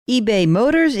eBay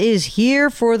Motors is here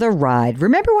for the ride.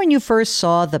 Remember when you first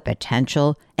saw the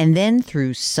potential? And then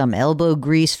through some elbow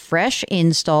grease, fresh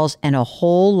installs, and a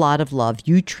whole lot of love,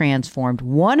 you transformed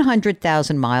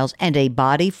 100,000 miles and a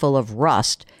body full of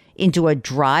rust into a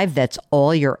drive that's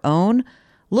all your own?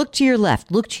 Look to your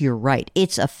left, look to your right.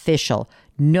 It's official.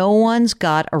 No one's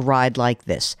got a ride like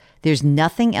this. There's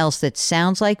nothing else that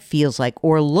sounds like, feels like,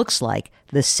 or looks like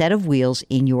the set of wheels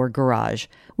in your garage.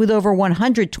 With over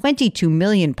 122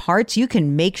 million parts, you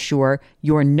can make sure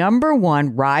your number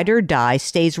one ride or die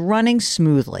stays running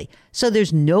smoothly, so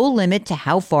there's no limit to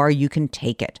how far you can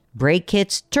take it. Brake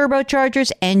kits,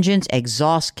 turbochargers, engines,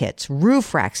 exhaust kits,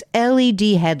 roof racks, LED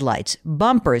headlights,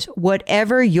 bumpers,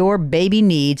 whatever your baby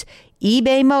needs,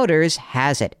 eBay Motors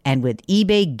has it. And with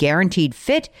eBay Guaranteed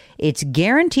Fit, it's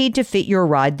guaranteed to fit your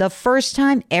ride the first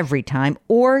time, every time,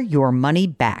 or your money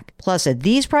back. Plus, at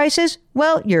these prices,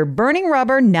 well, you're burning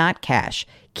rubber, not cash.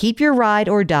 Keep your ride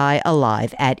or die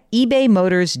alive at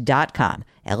ebaymotors.com.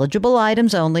 Eligible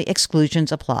items only.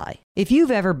 Exclusions apply. If you've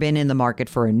ever been in the market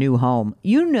for a new home,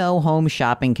 you know home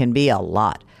shopping can be a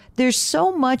lot. There's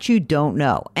so much you don't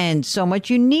know and so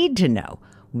much you need to know.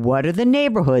 What are the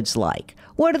neighborhoods like?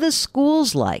 What are the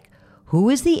schools like? Who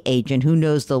is the agent who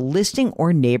knows the listing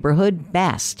or neighborhood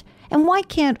best? And why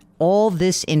can't all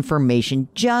this information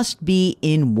just be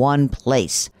in one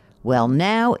place? Well,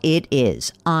 now it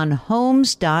is on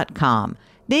Homes.com.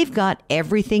 They've got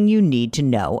everything you need to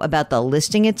know about the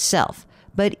listing itself.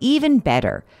 But even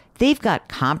better, they've got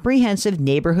comprehensive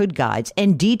neighborhood guides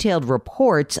and detailed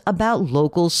reports about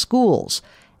local schools.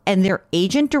 And their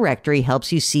agent directory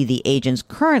helps you see the agent's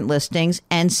current listings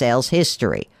and sales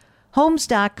history.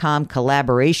 Homes.com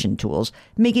collaboration tools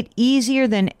make it easier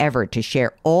than ever to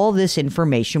share all this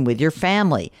information with your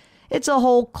family. It's a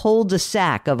whole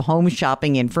cul-de-sac of home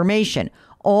shopping information,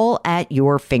 all at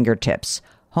your fingertips.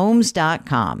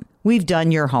 Homes.com. We've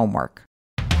done your homework.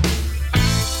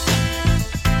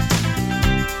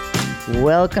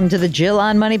 Welcome to the Jill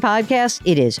on Money podcast.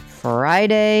 It is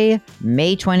Friday,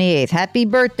 May 28th. Happy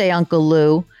birthday, Uncle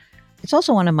Lou. It's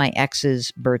also one of my ex's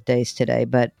birthdays today,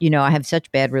 but you know, I have such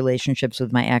bad relationships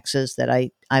with my exes that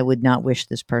I would not wish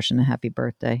this person a happy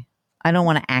birthday. I don't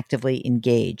want to actively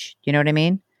engage. You know what I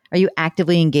mean? Are you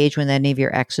actively engaged with any of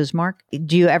your exes, Mark?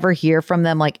 Do you ever hear from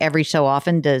them like every so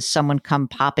often? Does someone come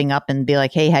popping up and be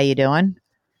like, hey, how you doing?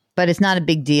 But it's not a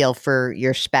big deal for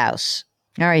your spouse.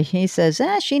 All right. He says,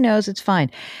 she knows it's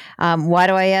fine. Why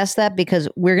do I ask that? Because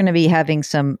we're going to be having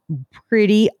some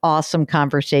pretty awesome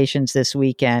conversations this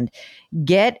weekend.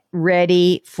 Get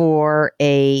ready for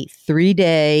a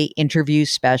 3-day interview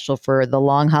special for the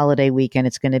long holiday weekend.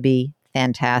 It's going to be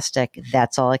fantastic.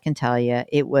 That's all I can tell you.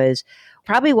 It was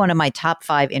probably one of my top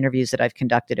 5 interviews that I've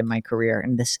conducted in my career,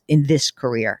 in this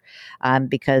career,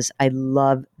 because I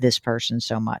love this person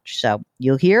so much. So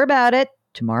you'll hear about it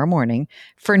tomorrow morning.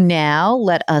 For now,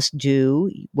 let us do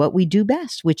what we do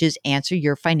best, which is answer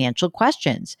your financial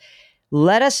questions.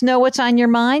 Let us know what's on your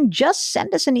mind. Just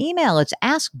send us an email. It's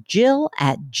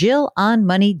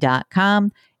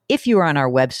askjill@jillonmoney.com. If you are on our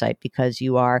website because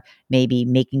you are maybe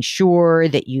making sure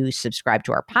that you subscribe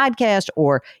to our podcast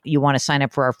or you want to sign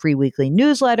up for our free weekly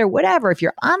newsletter, whatever, if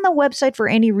you're on the website for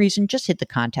any reason, just hit the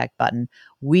contact button.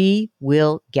 We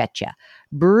will get you.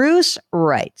 Bruce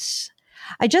writes,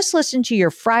 I just listened to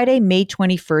your Friday, May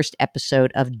 21st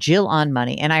episode of Jill on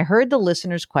Money, and I heard the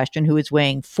listener's question who is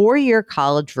weighing 4-year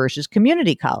college versus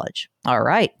community college. All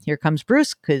right, here comes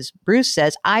Bruce, because Bruce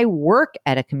says, I work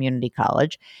at a community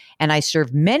college, and I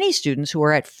serve many students who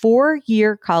are at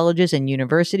 4-year colleges and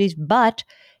universities, but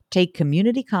take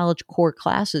community college core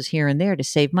classes here and there to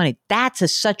save money.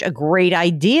 That's such a great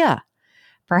idea.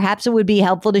 Perhaps it would be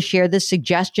helpful to share this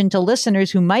suggestion to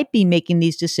listeners who might be making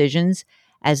these decisions,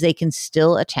 as they can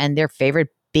still attend their favorite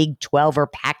Big 12 or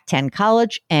Pac-10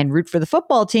 college and root for the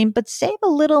football team, but save a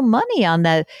little money on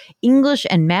the English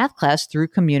and math class through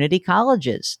community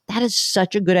colleges. That is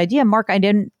such a good idea. Mark, I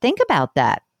didn't think about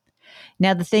that.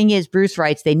 Now, the thing is, Bruce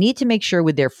writes, they need to make sure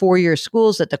with their 4-year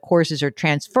schools that the courses are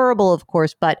transferable, of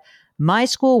course, but my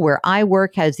school where I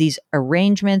work has these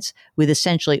arrangements with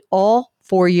essentially all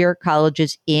 4-year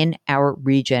colleges in our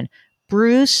region.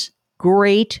 Bruce,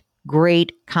 great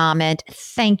comment.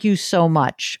 Thank you so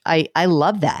much. I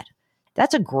love that.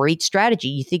 That's a great strategy.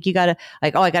 You think you got to I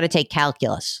got to take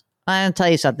calculus. I'll tell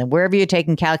you something. Wherever you're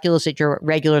taking calculus at your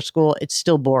regular school, it's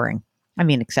still boring. I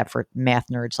mean, except for math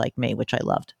nerds like me, which I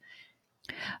loved.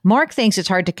 Mark thinks it's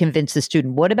hard to convince the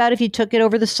student. What about if you took it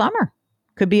over the summer?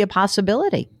 Could be a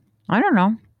possibility. I don't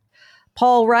know.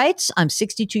 Paul writes, I'm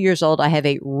 62 years old. I have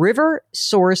a River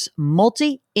Source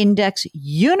multi-index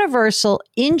universal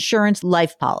insurance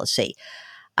life policy.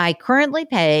 I currently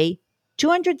pay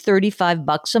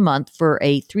 $235 a month for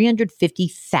a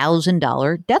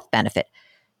 $350,000 death benefit.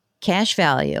 Cash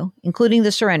value, including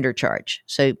the surrender charge.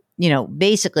 So,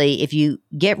 basically, if you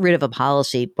get rid of a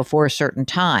policy before a certain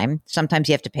time, sometimes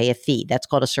you have to pay a fee. That's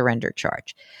called a surrender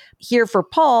charge. Here for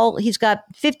Paul, he's got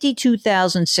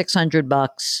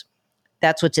 $52,600.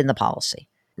 That's what's in the policy.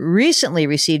 Recently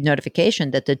received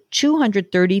notification that the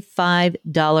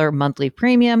 $235 monthly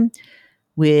premium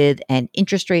with an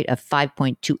interest rate of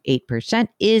 5.28%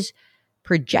 is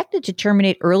projected to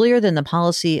terminate earlier than the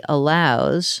policy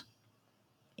allows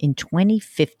in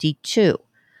 2052.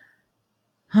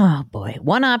 Oh boy.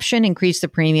 One option, increase the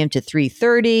premium to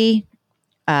 $330.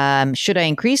 Should I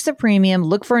increase the premium,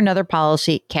 look for another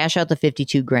policy, cash out the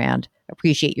 $52,000?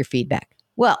 Appreciate your feedback.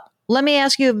 Well, let me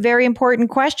ask you a very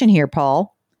important question here,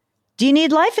 Paul. Do you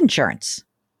need life insurance?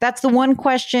 That's the one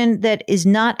question that is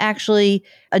not actually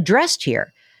addressed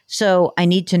here. So I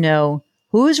need to know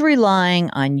who's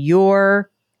relying on your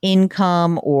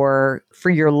income or for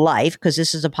your life, because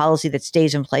this is a policy that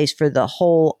stays in place for the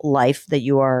whole life that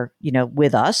you are,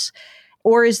 with us.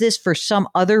 Or is this for some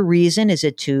other reason? Is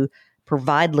it to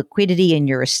provide liquidity in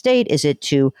your estate? Is it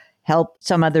to help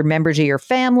some other members of your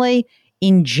family?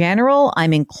 In general,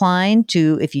 I'm inclined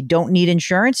to, if you don't need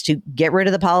insurance, to get rid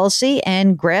of the policy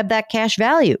and grab that cash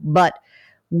value. But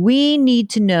we need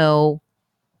to know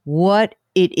what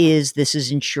it is this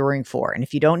is insuring for. And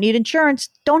if you don't need insurance,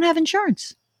 don't have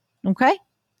insurance. Okay?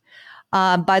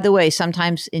 By the way,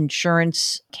 sometimes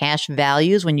insurance cash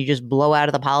values, when you just blow out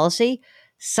of the policy,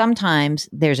 sometimes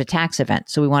there's a tax event.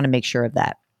 So we want to make sure of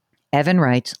that. Evan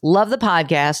writes, love the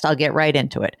podcast. I'll get right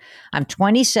into it. I'm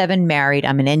 27, married.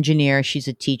 I'm an engineer. She's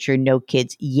a teacher. No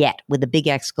kids yet, with a big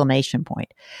exclamation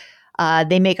point.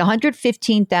 They make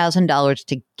 $115,000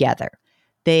 together.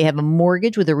 They have a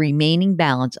mortgage with a remaining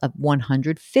balance of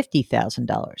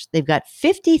 $150,000. They've got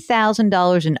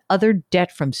 $50,000 in other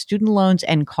debt from student loans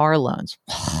and car loans.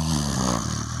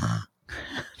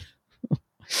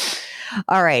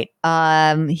 All right.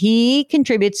 He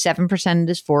contributes 7% of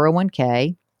his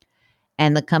 401k.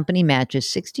 And the company matches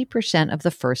 60% of the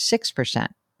first 6%.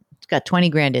 It's got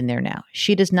 $20,000 in there now.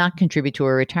 She does not contribute to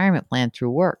a retirement plan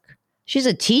through work. She's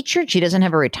a teacher. She doesn't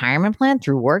have a retirement plan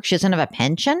through work. She doesn't have a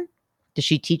pension. Does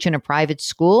she teach in a private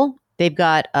school? They've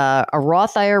got a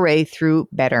Roth IRA through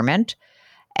Betterment,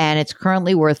 and it's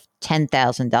currently worth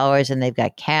 $10,000, and they've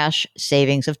got cash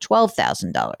savings of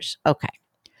 $12,000. Okay.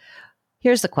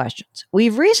 Here's the questions.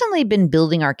 We've recently been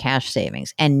building our cash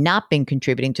savings and not been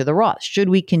contributing to the Roth. Should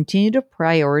we continue to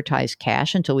prioritize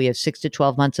cash until we have 6 to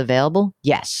 12 months available?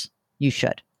 Yes, you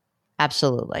should.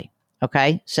 Absolutely.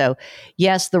 Okay. So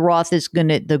yes, the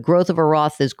growth of a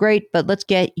Roth is great, but let's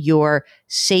get your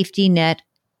safety net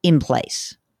in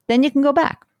place. Then you can go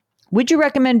back. Would you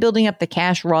recommend building up the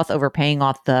cash Roth over paying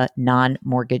off the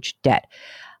non-mortgage debt?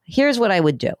 Here's what I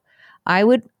would do. I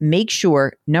would make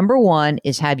sure, number one,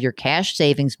 is have your cash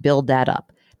savings, build that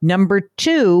up. Number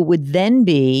two would then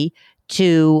be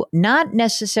to not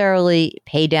necessarily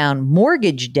pay down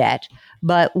mortgage debt,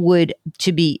 but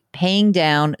to be paying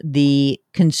down the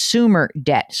consumer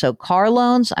debt. So car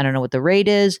loans, I don't know what the rate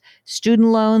is, student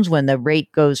loans, when the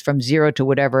rate goes from 0 to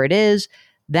whatever it is,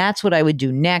 that's what I would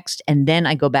do next. And then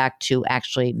I go back to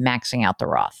actually maxing out the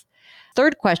Roth.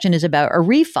 Third question is about a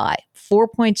refi.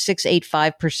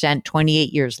 4.685%,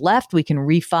 28 years left. We can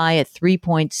refi at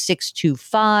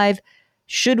 3.625.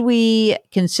 Should we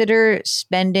consider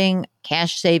spending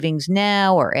cash savings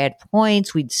now or add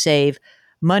points? We'd save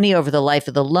money over the life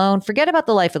of the loan. Forget about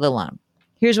the life of the loan.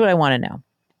 Here's what I want to know.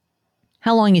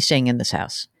 How long are you staying in this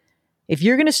house? If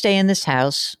you're going to stay in this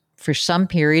house for some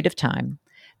period of time,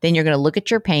 then you're going to look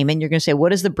at your payment. You're going to say,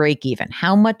 what is the break even?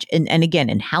 How much,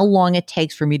 and how long it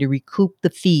takes for me to recoup the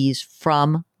fees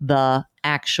from the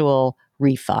actual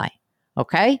refi.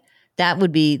 Okay? That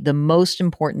would be the most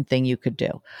important thing you could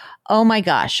do. Oh my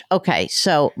gosh. Okay.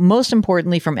 So most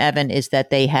importantly from Evan is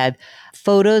that they had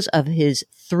photos of his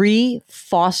 3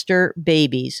 foster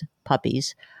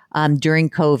puppies,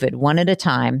 during COVID, one at a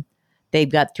time.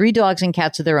 They've got 3 dogs and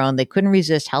cats of their own. They couldn't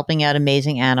resist helping out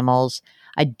amazing animals.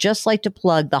 I'd just like to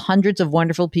plug the hundreds of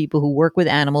wonderful people who work with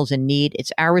animals in need.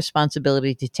 It's our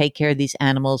responsibility to take care of these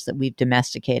animals that we've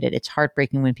domesticated. It's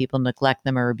heartbreaking when people neglect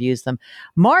them or abuse them.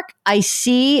 Mark, I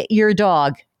see your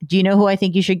dog. Do you know who I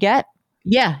think you should get?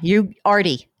 Yeah,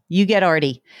 Artie. You get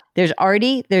Artie. There's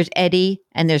Artie, there's Eddie,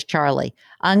 and there's Charlie.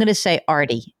 I'm going to say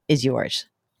Artie is yours.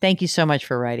 Thank you so much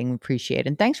for writing. We appreciate it.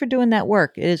 And thanks for doing that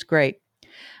work. It is great.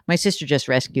 My sister just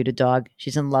rescued a dog.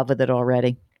 She's in love with it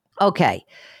already. Okay.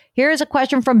 Here is a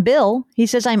question from Bill. He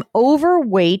says, I'm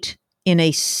overweight in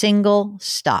a single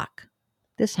stock.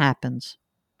 This happens.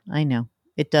 I know.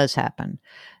 It does happen.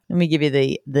 Let me give you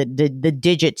the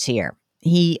digits here.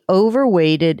 He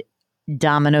overweighted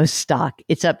Domino's stock.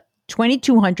 It's up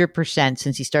 2,200%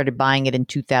 since he started buying it in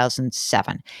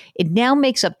 2007. It now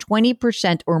makes up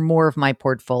 20% or more of my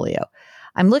portfolio.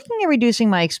 I'm looking at reducing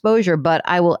my exposure, but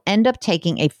I will end up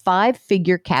taking a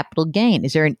 5-figure capital gain.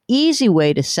 Is there an easy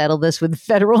way to settle this with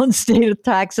federal and state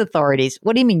tax authorities?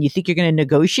 What do you mean? You think you're going to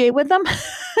negotiate with them?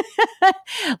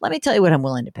 Let me tell you what I'm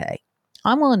willing to pay.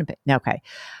 I'm willing to pay. Okay.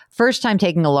 First time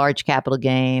taking a large capital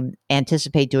gain,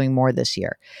 anticipate doing more this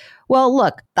year. Well,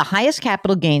 look, the highest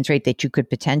capital gains rate that you could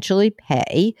potentially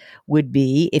pay would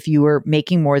be if you were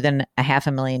making more than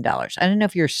 $500,000. I don't know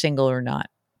if you're single or not,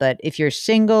 but if you're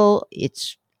single,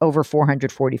 it's over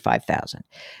 $445,000.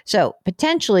 So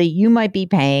potentially you might be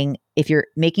paying, if you're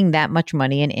making that much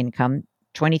money in income,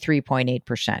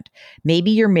 23.8%.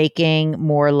 Maybe you're making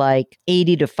more like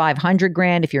 80 to 500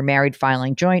 grand if you're married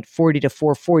filing joint, 40 to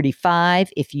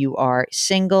 445 if you are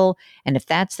single. And if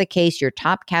that's the case, your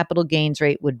top capital gains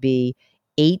rate would be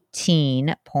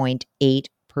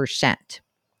 18.8%.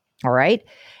 All right.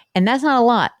 And that's not a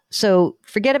lot. So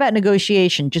forget about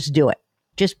negotiation. Just do it.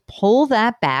 Just pull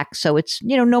that back so it's,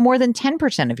 no more than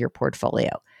 10% of your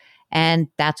portfolio. And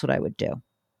that's what I would do.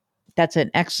 That's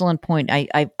an excellent point.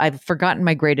 I've forgotten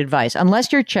my great advice.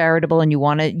 Unless you're charitable and you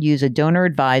want to use a donor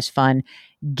advised fund,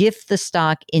 gift the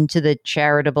stock into the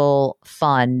charitable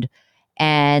fund,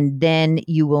 and then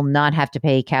you will not have to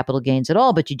pay capital gains at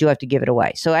all, but you do have to give it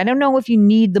away. So I don't know if you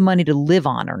need the money to live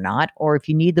on or not, or if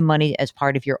you need the money as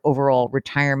part of your overall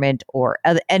retirement or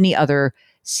any other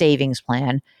savings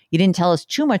plan. You didn't tell us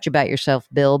too much about yourself,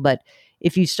 Bill, but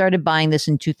if you started buying this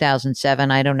in 2007,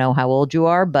 I don't know how old you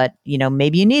are, but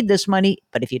maybe you need this money.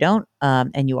 But if you don't,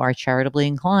 and you are charitably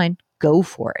inclined, go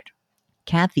for it.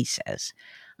 Kathy says,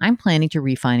 I'm planning to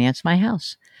refinance my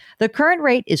house. The current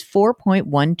rate is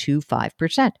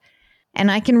 4.125%, and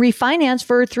I can refinance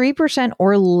for 3%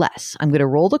 or less. I'm going to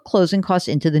roll the closing costs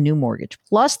into the new mortgage,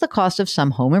 plus the cost of some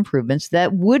home improvements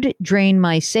that would drain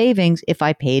my savings if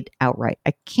I paid outright.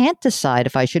 I can't decide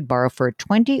if I should borrow for a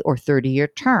 20 or 30-year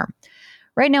term.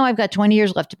 Right now, I've got 20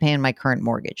 years left to pay on my current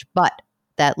mortgage, but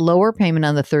that lower payment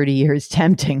on the 30 years is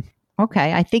tempting.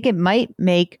 Okay, I think it might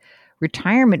make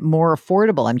retirement more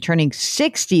affordable. I'm turning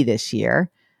 60 this year.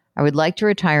 I would like to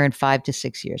retire in 5 to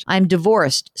 6 years. I'm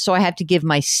divorced, so I have to give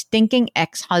my stinking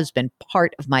ex-husband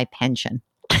part of my pension.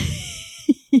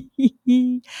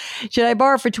 Should I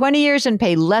borrow for 20 years and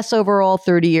pay less overall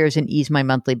 30 years and ease my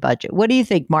monthly budget? What do you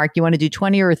think, Mark? You want to do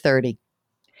 20 or 30?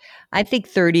 I think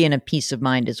 30 and a peace of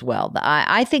mind as well.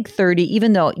 I think 30,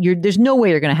 even though there's no way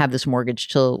you're going to have this mortgage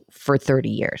for 30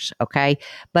 years, okay?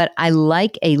 But I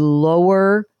like a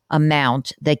lower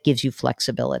amount that gives you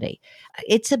flexibility.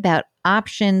 It's about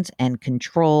options and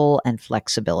control and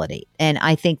flexibility. And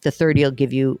I think the 30 will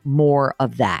give you more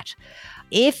of that.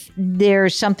 If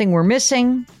there's something we're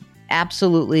missing,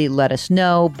 absolutely let us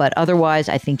know. But otherwise,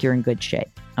 I think you're in good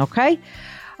shape, okay?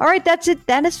 All right, that's it.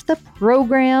 That is the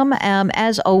program.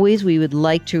 As always, we would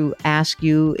like to ask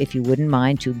you, if you wouldn't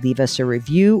mind, to leave us a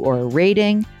review or a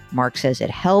rating. Mark says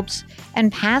it helps.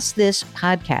 And pass this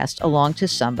podcast along to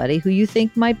somebody who you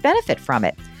think might benefit from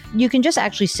it. You can just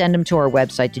actually send them to our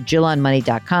website, to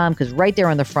JillOnMoney.com, because right there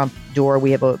on the front door,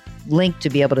 we have a link to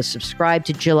be able to subscribe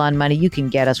to Jill on Money. You can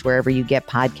get us wherever you get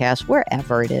podcasts,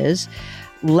 wherever it is.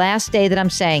 Last day that I'm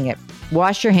saying it,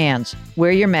 wash your hands,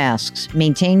 wear your masks,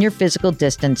 maintain your physical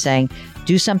distancing,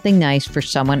 do something nice for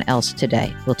someone else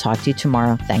today. We'll talk to you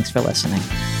tomorrow. Thanks for listening.